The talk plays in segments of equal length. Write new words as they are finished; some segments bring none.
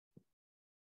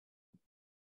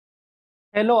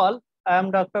Hello all, I am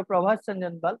Dr. Pravas.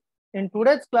 In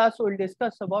today's class, we will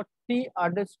discuss about three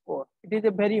address code. It is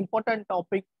a very important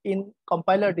topic in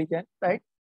compiler design, right?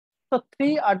 So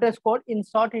three address code, in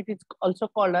short, it is also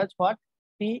called as what?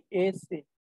 TAC.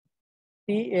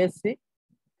 TAC,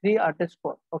 three address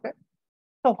code. Okay.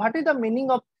 So what is the meaning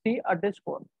of three address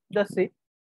code? Just see,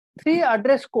 three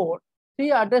address code.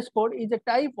 Three address code is a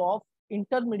type of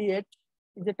intermediate.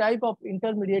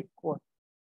 Code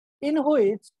in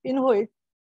which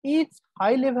each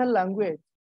high-level language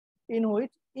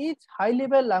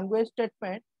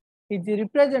statement is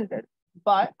represented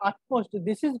by at most,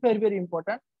 this is very, very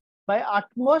important, by at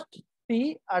most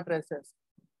three addresses.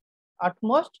 At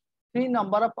most three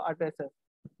number of addresses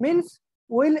means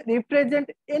will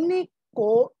represent any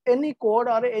code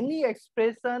or any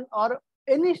expression or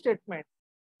any statement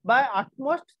by at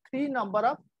most three number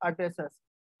of addresses.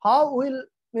 How will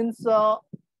means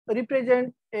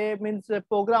represent a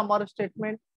program or a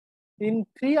statement in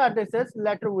three addresses,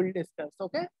 later we'll discuss.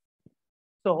 Okay,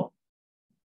 so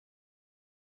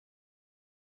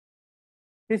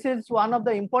this is one of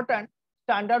the important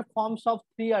standard forms of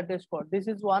three address code.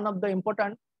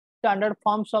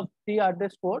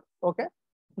 Okay,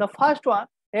 the first one,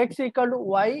 x equal to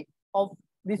y of,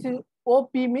 this is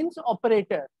OP means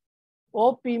operator.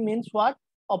 OP means what?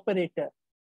 Operator.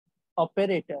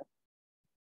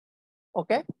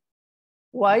 Okay,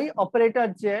 y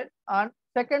operator z, and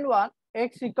second one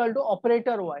x equal to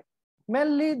operator y.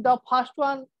 Mainly the first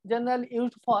one generally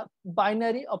used for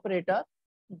binary operator.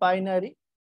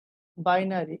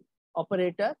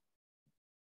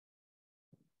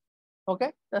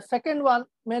 Okay, the second one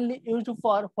mainly used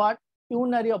for what?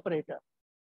 Unary operator.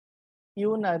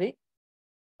 Unary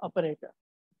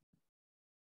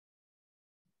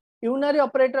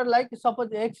operator, like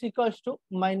suppose x equals to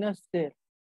minus z.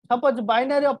 Suppose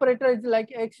binary operator is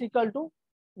like x equal to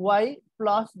y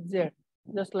plus z.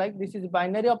 Just like this is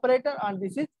binary operator and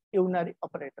this is unary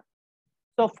operator.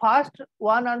 So first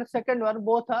one and second one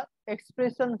both are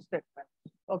expression statements.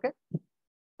 Okay.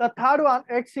 The third one,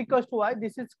 x equals to y,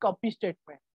 this is copy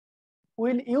statement.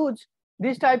 We'll use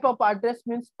this type of address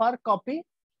means for copy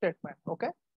statement.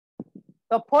 Okay.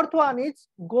 The fourth one is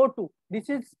go to. This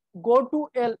is go to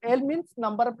L. L means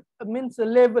number, means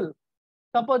level.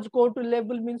 Suppose go to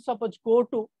level means suppose go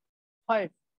to 5.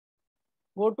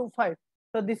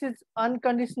 So this is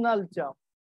unconditional jump.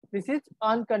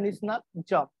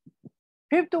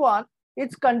 Fifth one,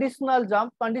 it's conditional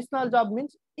jump. Conditional jump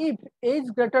means if A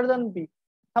is greater than B.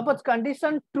 Suppose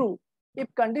condition true. If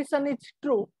condition is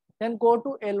true, then go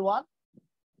to L1,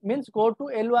 means go to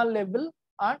L1 level,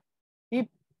 and if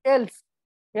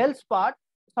else part,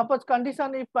 suppose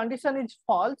if condition is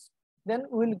false, then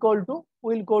we'll go to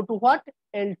what?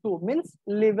 L2 means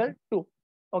level 2.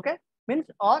 Okay, means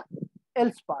or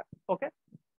else part. Okay.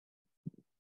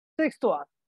 Sixth one,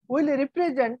 we'll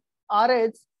represent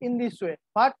arrays in this way.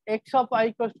 What? X of I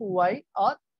equals to y,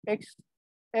 or x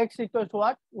equals to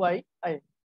what? Y I.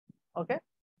 Okay.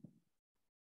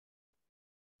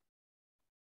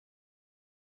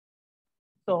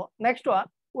 So next one,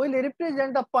 we'll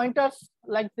represent the pointers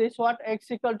like this. What? X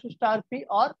equal to star p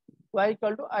or y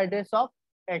equal to address of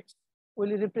x.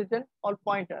 We'll represent all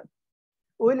pointers.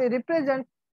 We'll represent,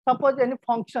 suppose any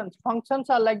functions. Functions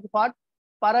are like what?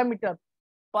 Parameter.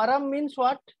 Param means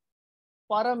what?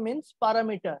 Param means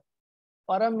parameter.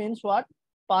 Param means what?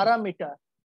 Parameter.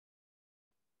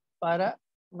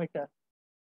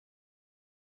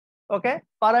 Okay.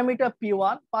 Parameter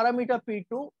P1, parameter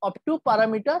P2, up to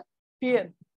parameter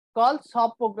Pn. Called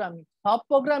subprogramming.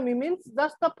 Subprogramming means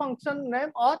just the function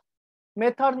name or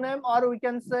method name, or we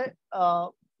can say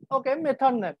okay,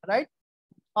 method name, right?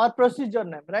 Or procedure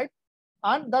name, right?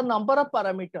 And the number of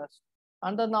parameters,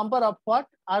 and the number of what?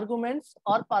 Arguments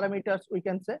or parameters, we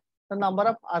can say the number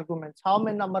of arguments. How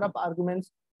many number of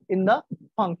arguments in the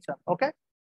function? Okay.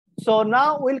 So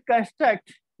now we'll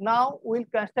construct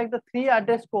the three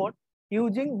address code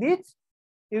using this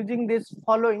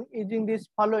following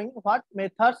what?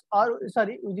 Methods, or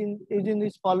sorry, using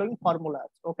these following formulas.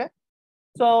 Okay.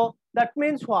 So that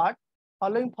means what?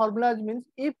 Following formulas means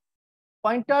if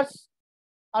pointers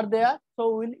are there,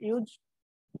 so we'll use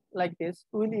like this.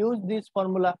 We'll use this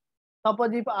formula.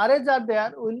 Suppose if arrays are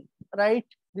there, we'll write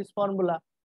this formula.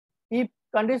 If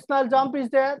conditional jump is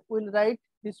there, we'll write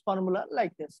this formula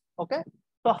like this. Okay.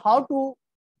 So how to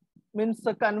means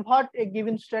convert a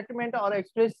given statement or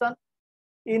expression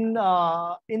in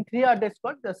three address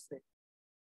code? Just say.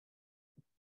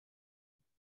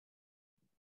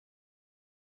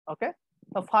 Okay.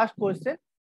 The first question: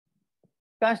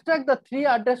 construct the three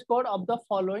address code of the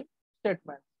following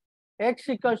statement. X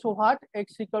equals to what?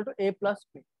 X equal to A plus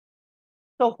B.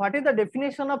 So what is the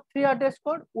definition of 3 address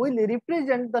code? We'll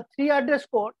represent the 3 address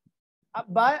code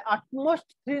by at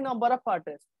most 3 number of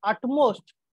address. At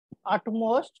most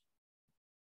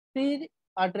 3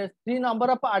 address, 3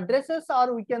 number of addresses,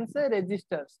 or we can say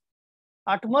registers.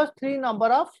 At most 3 number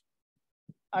of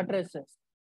addresses.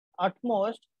 At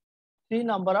most 3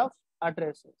 number of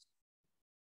addresses.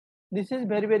 This is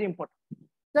very, very important.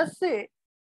 Just say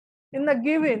in the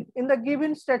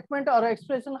given statement or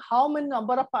expression, how many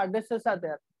number of addresses are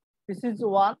there? This is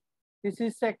 1, this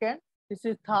is 2nd, this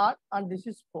is 3rd, and this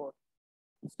is 4th.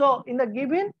 So in the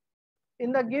given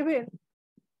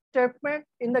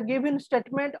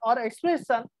statement or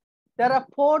expression, there are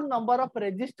 4 number of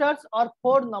registers or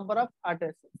 4 number of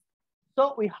addresses.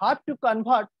 So we have to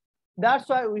convert. That's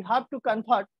why we have to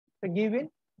convert the given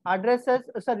addresses,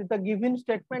 the given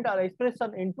statement or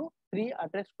expression into 3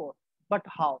 address code. But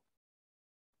how?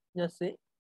 Just say.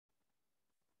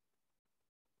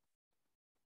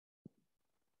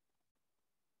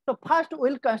 So first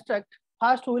we'll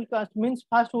means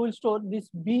first we'll store this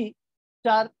B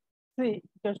star C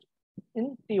just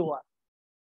in T1.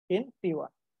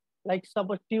 Like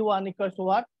suppose T1 equals to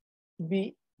what?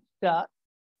 B star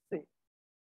C.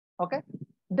 Okay.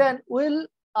 Then we'll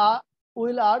add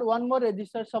one more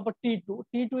register, suppose T2.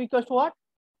 T2 equals to what?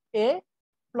 A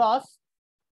plus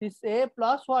this A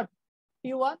plus what?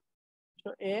 T1.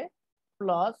 So A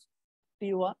plus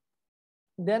T1.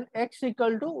 Then X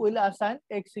equal to, we'll assign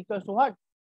X equals to what?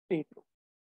 T2.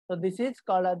 So this is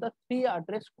called as the 3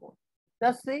 address code.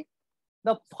 Just see,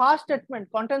 the first statement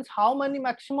contains how many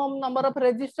maximum number of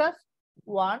registers?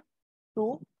 1,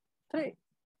 2, 3.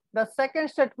 The second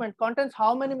statement contains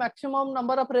how many maximum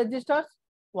number of registers?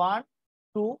 1,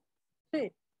 2,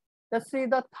 3. Just see,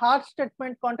 the third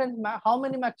statement contains how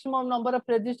many maximum number of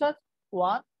registers?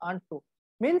 1 and 2.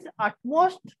 Means at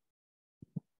most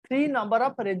 3 number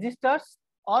of registers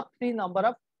or 3 number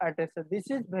of addresses.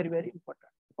 This is very, very important.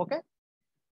 Okay.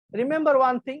 Remember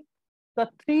one thing, the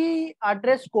 3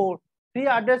 address code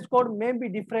may be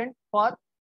different for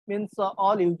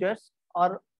all users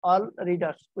or all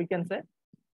readers, we can say.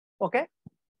 Okay.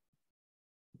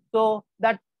 So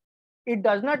that it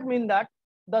does not mean that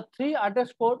the 3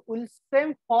 address code will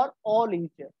same for all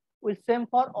users.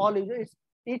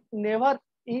 It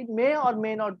may or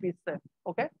may not be same.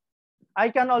 Okay. I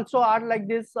can also add like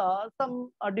this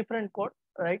some different code,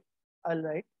 right? I'll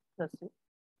write.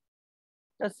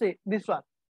 Let's see this one.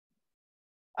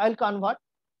 I'll convert.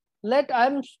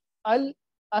 I'll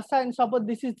assign, suppose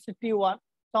this is T1.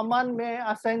 Someone may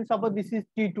assign, suppose this is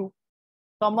T2.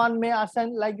 Someone may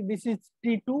assign like this is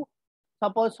T2.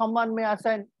 Suppose someone may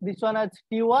assign this one as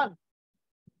T1,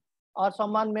 or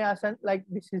someone may assign like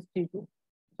this is T2.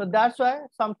 So that's why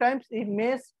sometimes it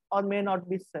may or may not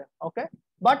be same. Okay,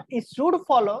 but it should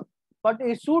follow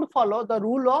the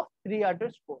rule of 3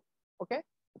 address code. Okay.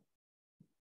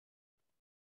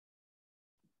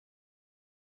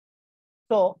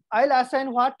 So I'll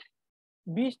assign what?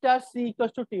 B star C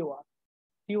equals to T1.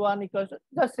 T1 equals to,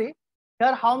 just see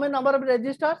here how many number of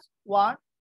registers? 1,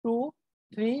 2,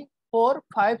 3, 4,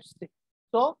 5, 6.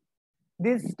 So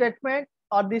this statement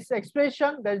or this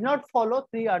expression does not follow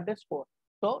 3 address code.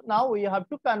 So now we have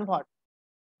to convert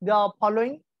the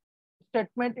following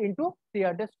statement into 3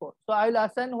 address code. So I will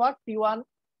assign what? T1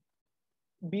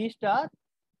 B star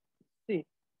C.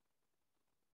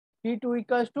 T2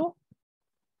 equals to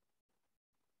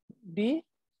D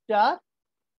star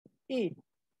E.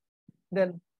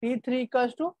 Then T3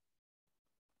 equals to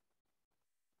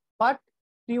what?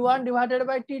 T1 divided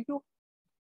by T2.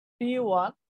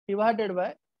 T1 divided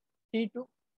by T2.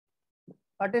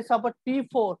 What is suppose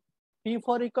T4?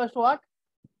 T4 equals to what?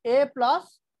 A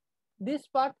plus this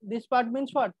part. This part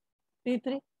means what?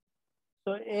 T3.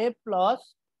 So A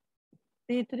plus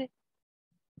T3.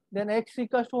 Then X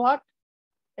equals to what?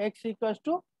 X equals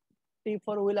to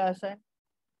T4 will assign.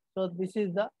 So this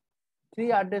is the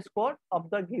 3 address code of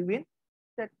the given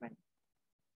statement.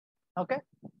 Okay.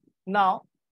 Now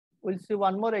we'll see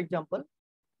one more example.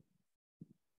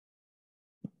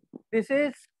 This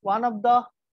is one of the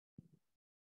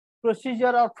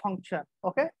procedure or function.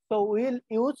 Okay. So we'll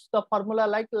use the formula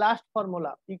like last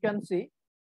formula. You can see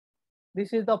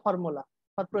this is the formula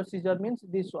for procedure, means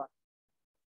this one.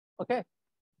 Okay.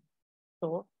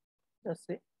 So just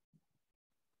see.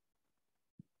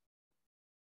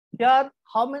 Here,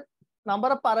 how many number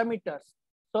of parameters?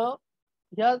 So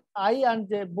here I and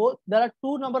j both, there are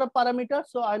 2 number of parameters.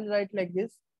 So I'll write like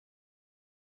this: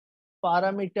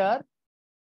 parameter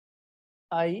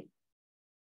I.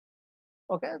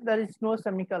 Okay, there is no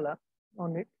semicolon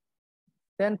on it.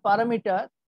 Then parameter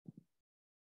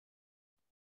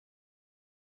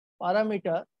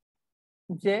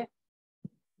j.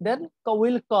 Then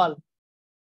we'll call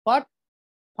what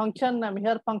function name.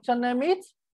 Here function name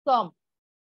is sum,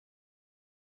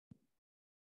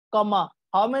 comma.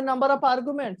 How many number of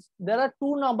arguments? There are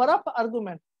 2 number of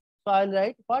arguments. So I'll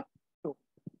write what? 2.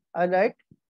 I'll write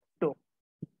 2.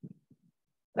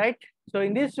 Right? So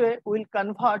in this way, we'll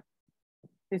convert.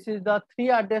 This is the 3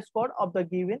 address code of the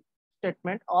given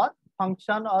statement or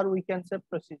function, or we can say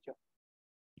procedure.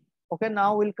 Okay,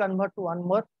 now we'll convert to one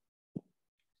more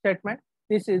statement.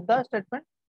 This is the statement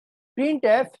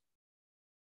printf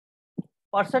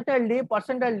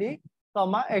 %d,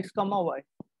 comma x, comma y.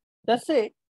 Just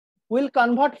say we'll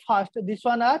convert first this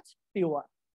one as T1.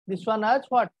 This one as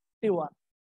what? T1.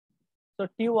 So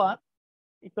T1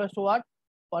 equals to what?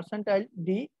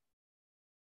 %d,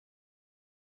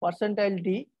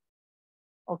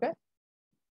 okay,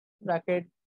 bracket,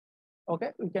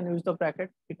 okay, we can use the bracket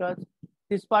because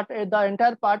this part, the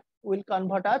entire part will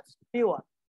convert as T1.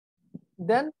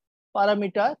 Then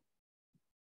parameter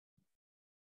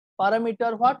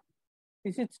what?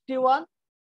 This is T1.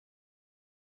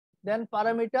 Then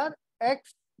parameter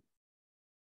x,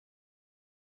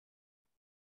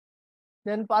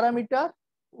 then parameter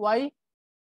y,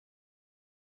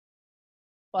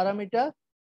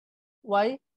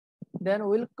 then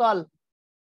we'll call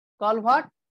what?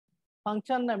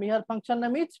 Function name. Here function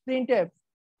name is printf,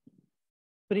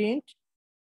 printf.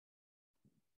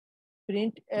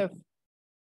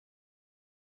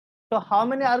 So how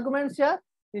many arguments here?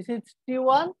 This is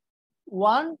T1,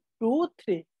 1, 2,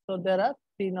 3. So there are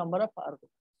 3 number of arguments.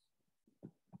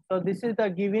 So this is the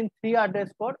given 3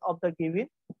 address code of the given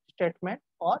statement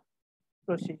or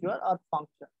procedure or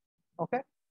function. Okay.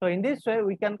 So in this way,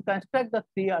 we can construct the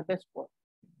 3 address code.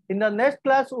 In the next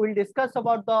class, we will discuss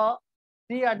about the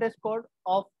 3 address code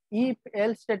of if,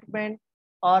 else statement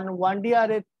on 1D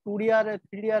array, 2D array,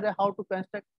 3D array, how to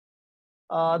construct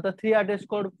the 3 address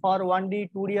code for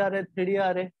 1D, 2D array, 3D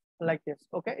array, like this.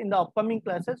 Okay. In the upcoming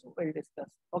classes, we'll discuss.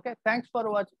 Okay. Thanks for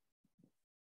watching.